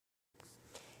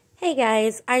Hey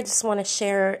guys, I just want to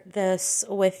share this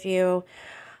with you.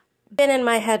 Been in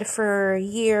my head for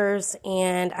years,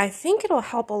 and I think it'll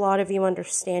help a lot of you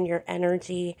understand your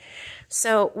energy.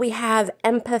 So we have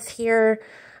empath here,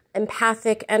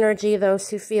 empathic energy, those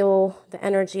who feel the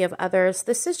energy of others.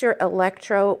 This is your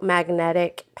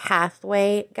electromagnetic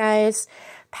pathway, guys.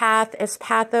 Path is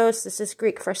pathos. This is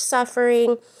Greek for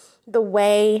suffering. The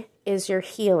way is your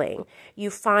healing. You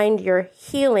find your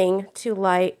healing to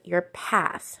light your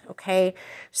path, okay?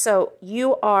 So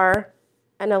you are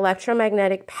an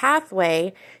electromagnetic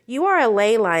pathway. You are a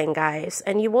ley line, guys,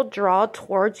 and you will draw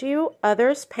towards you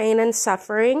others' pain and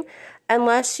suffering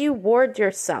unless you ward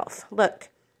yourself. Look,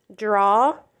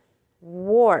 draw,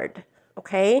 ward.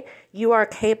 Okay, you are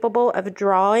capable of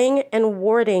drawing and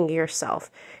warding yourself.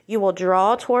 You will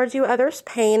draw towards you others'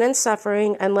 pain and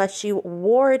suffering unless you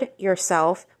ward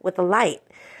yourself with light,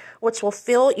 which will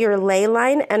fill your ley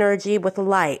line energy with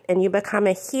light, and you become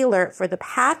a healer for the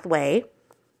pathway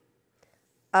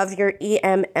of your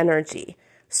EM energy.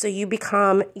 So you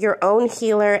become your own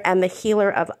healer and the healer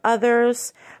of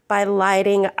others by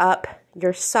lighting up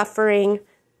your suffering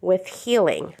with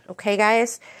healing. Okay,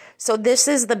 guys? So this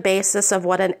is the basis of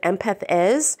what an empath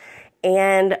is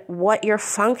and what your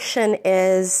function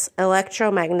is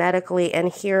electromagnetically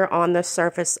and here on the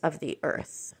surface of the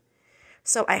earth.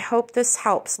 So I hope this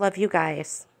helps. Love you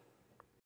guys.